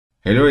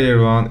Hello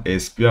everyone,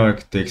 SB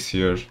Architects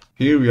here.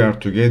 Here we are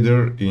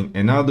together in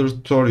another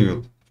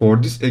tutorial. For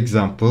this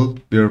example,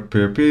 we are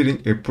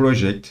preparing a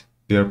project.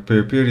 We are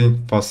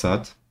preparing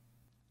facade.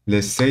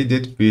 Let's say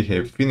that we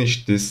have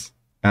finished this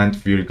and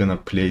we're gonna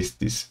place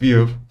this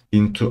view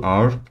into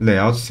our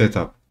layout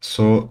setup.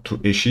 So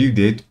to achieve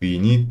that, we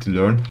need to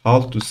learn how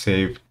to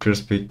save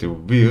perspective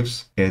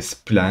views as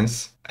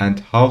plans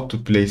and how to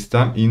place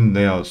them in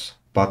layouts.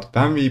 But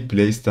when we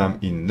place them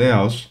in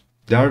layouts,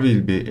 there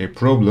will be a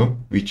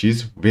problem, which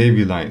is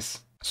wavy lines.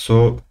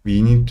 So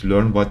we need to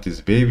learn what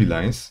is wavy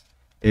lines.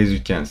 As you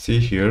can see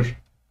here,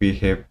 we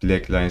have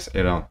black lines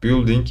around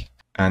building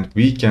and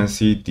we can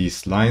see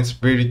these lines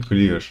very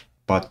clear.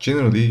 But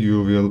generally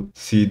you will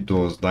see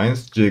those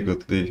lines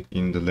jaggedly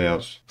in the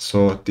layouts.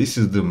 So this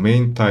is the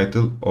main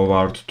title of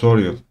our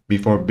tutorial.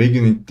 Before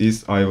beginning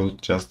this, I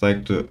would just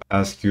like to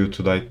ask you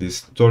to like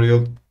this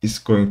tutorial. It's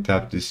going to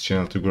help this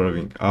channel to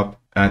growing up.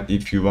 And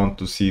if you want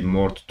to see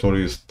more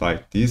tutorials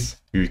like this,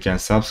 you can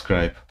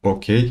subscribe.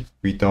 Okay,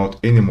 without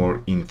any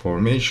more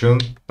information,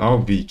 now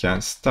we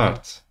can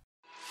start.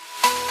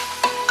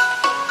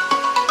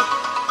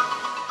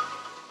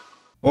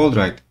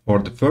 Alright, for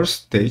the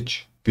first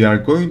stage, we are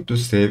going to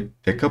save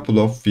a couple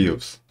of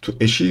views. To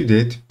achieve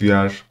that, we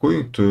are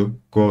going to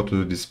go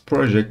to this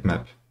project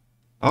map.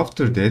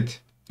 After that,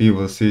 we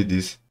will see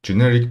this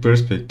generic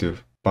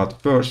perspective.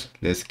 But first,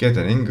 let's get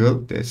an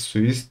angle that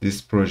suits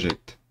this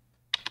project.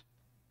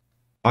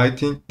 I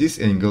think this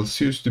angle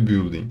suits the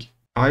building.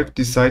 I've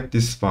decided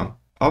this one.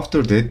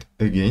 After that,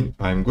 again,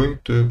 I'm going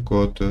to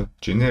go to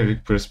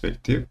generic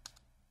perspective,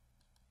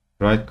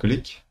 right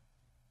click,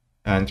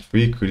 and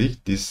free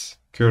click this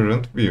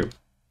current view.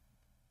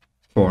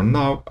 For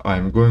now,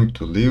 I'm going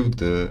to leave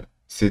the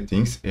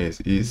settings as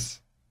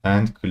is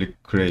and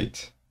click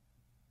create.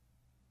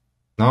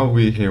 Now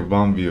we have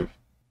one view.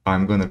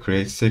 I'm gonna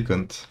create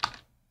second,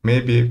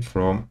 maybe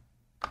from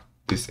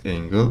this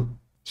angle,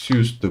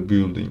 suits the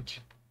building.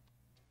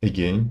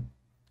 Again,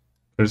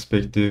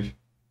 perspective,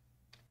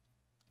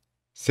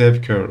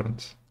 save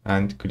current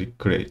and click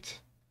create.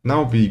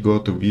 Now we go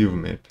to view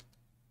map.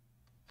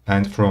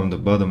 And from the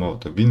bottom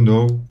of the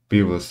window,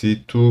 we will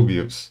see two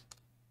views.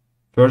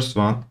 First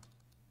one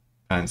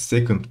and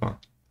second one.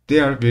 They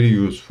are very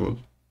useful.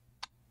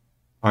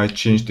 I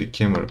change the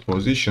camera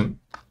position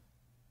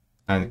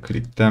and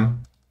click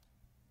them.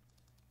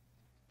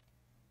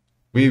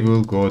 We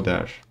will go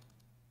there.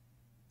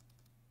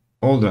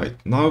 Alright,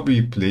 now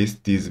we place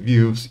these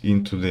views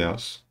into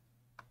layouts.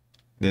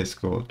 Let's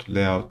go to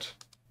layout.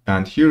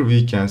 And here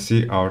we can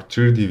see our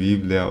 3D view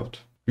layout.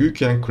 You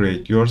can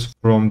create yours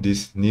from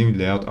this new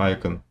layout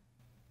icon.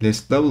 Let's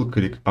double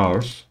click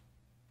ours.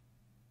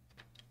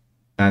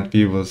 And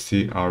we will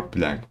see our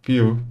blank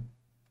view.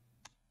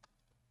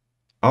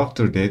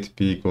 After that,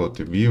 we go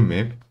to view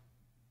map.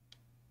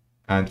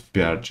 And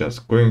we are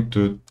just going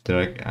to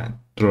drag and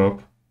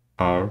drop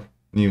our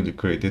newly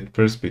created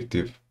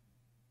perspective.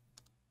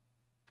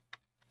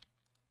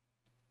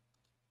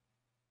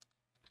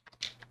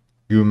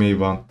 You may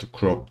want to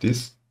crop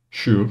this.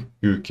 Sure,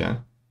 you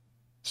can.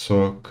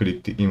 So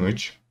click the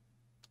image,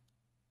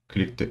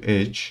 click the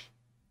edge,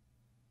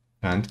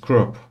 and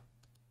crop.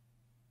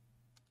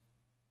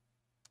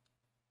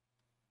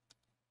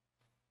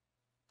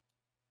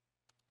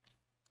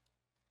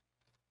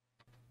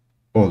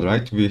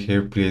 Alright, we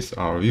have placed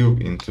our view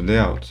into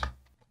layout.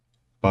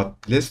 But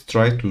let's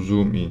try to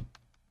zoom in.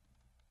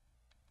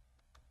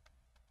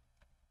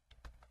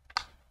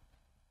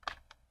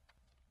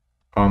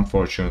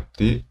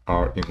 Unfortunately,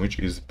 our image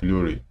is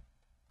blurry.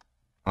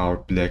 Our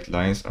black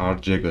lines are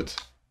jagged,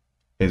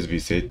 as we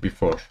said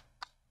before.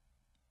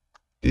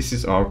 This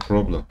is our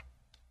problem.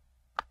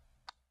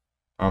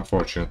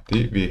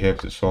 Unfortunately, we have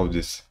to solve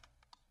this.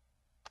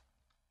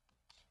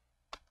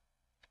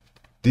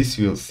 This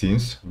will seem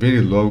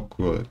very low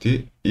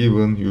quality,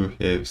 even you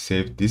have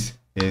saved this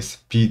as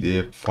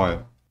PDF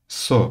file.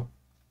 So,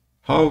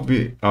 how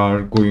we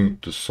are going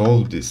to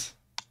solve this?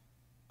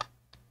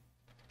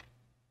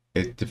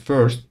 At the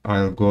first,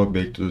 I'll go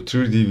back to the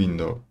 3D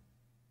window.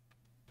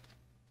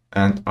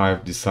 And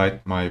I've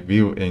decided my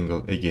view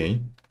angle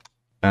again.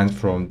 And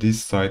from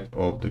this side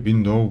of the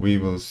window, we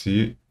will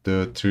see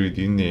the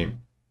 3D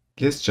name.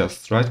 Let's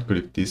just right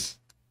click this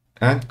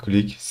and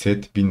click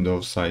set window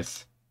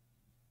size.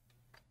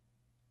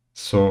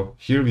 So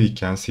here we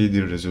can see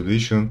the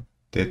resolution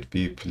that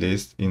we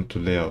placed into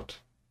layout.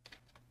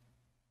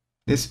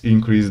 Let's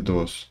increase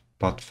those,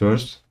 but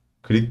first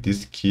click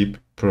this keep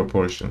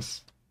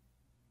proportions.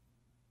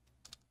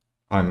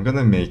 I'm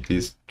gonna make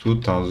this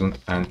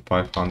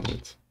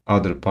 2500.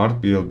 Other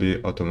part will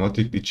be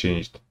automatically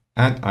changed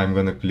and I'm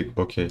gonna click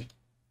OK.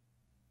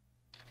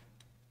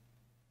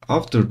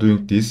 After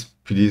doing this,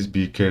 please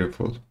be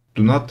careful.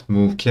 Do not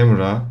move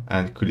camera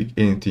and click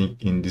anything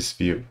in this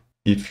view.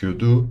 If you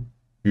do,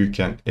 you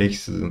can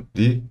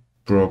accidentally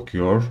break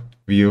your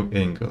view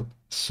angle.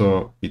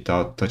 So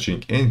without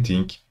touching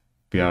anything,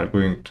 we are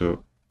going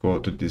to go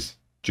to this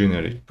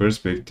generic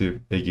perspective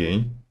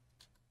again.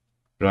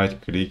 Right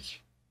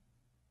click.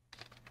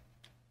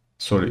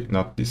 Sorry,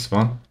 not this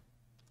one.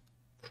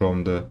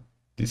 from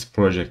this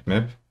project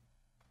map,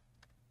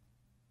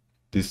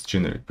 this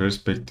generic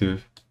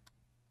perspective,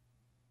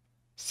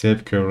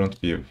 save current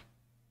view,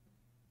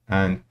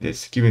 and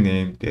let's give a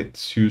name that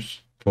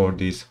suits for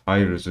this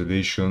high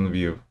resolution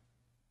view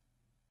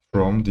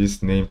from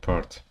this name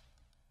part.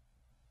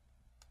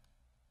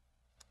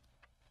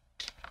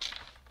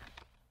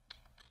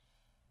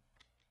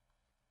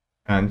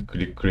 And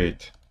click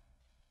create.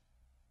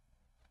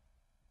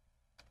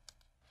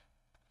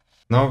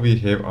 Now we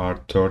have our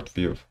third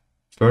view.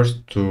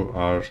 First two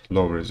are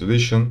low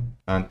resolution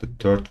and the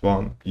third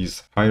one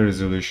is high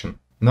resolution.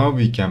 Now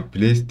we can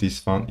place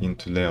this one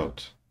into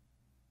layout.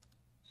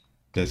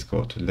 Let's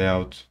go to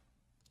layout,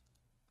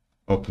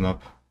 open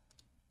up,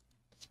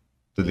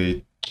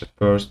 delete the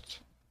first,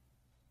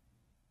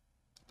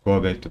 go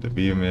back to the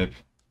view map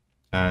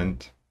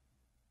and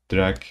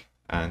drag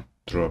and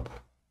drop.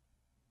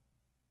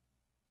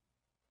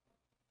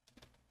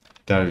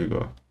 There we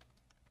go.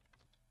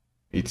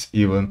 It's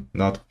even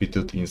not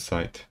fitted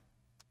inside.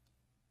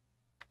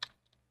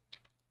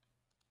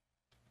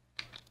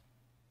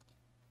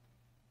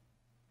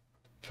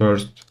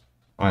 First,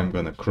 I'm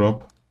gonna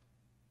crop.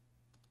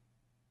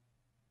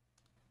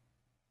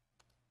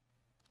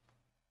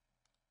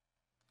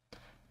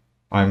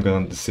 I'm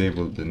gonna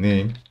disable the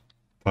name,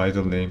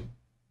 title name.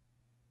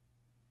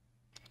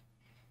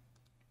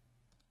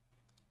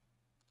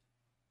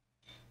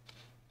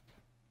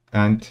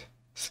 And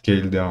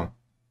scale down.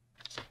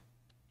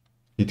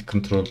 Hit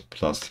Ctrl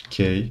plus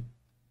K,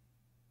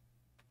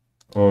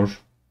 or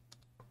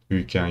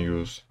you can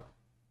use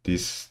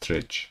this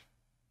stretch.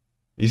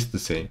 It's the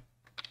same.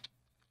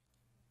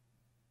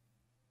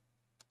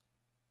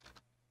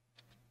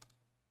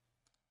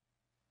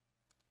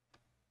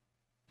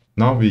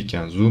 Now we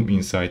can zoom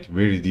inside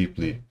very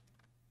deeply.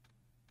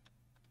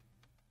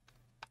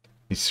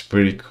 It's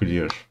very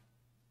clear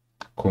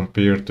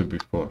compared to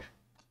before.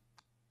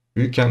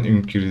 You can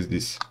increase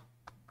this.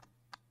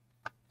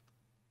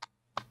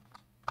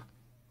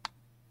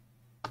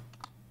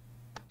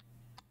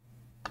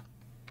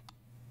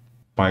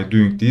 By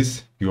doing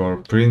this, your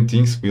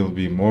printings will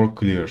be more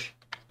clear.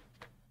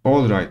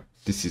 Alright,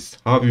 this is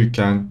how you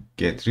can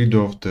get rid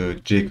of the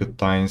jagged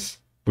lines,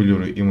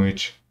 blurry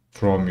image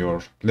from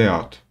your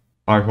layout.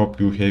 I hope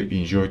you have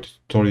enjoyed the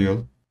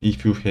tutorial.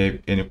 If you have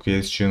any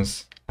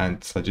questions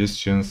and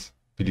suggestions,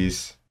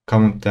 please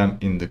comment them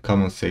in the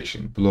comment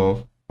section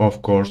below.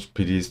 Of course,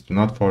 please do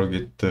not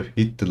forget to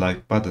hit the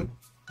like button.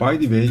 By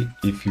the way,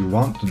 if you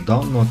want to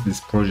download this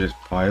project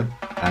file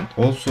and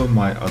also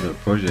my other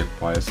project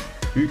files,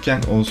 you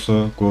can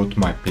also go to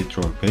my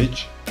Patreon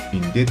page.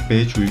 In that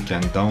page you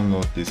can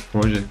download this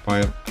project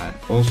file and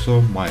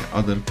also my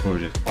other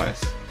project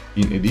files.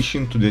 In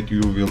addition to that,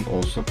 you will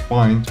also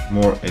find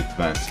more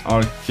advanced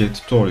Archicad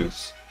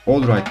tutorials.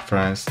 Alright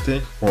friends,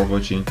 thank you for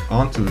watching.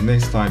 Until the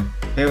next time,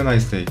 have a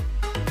nice day.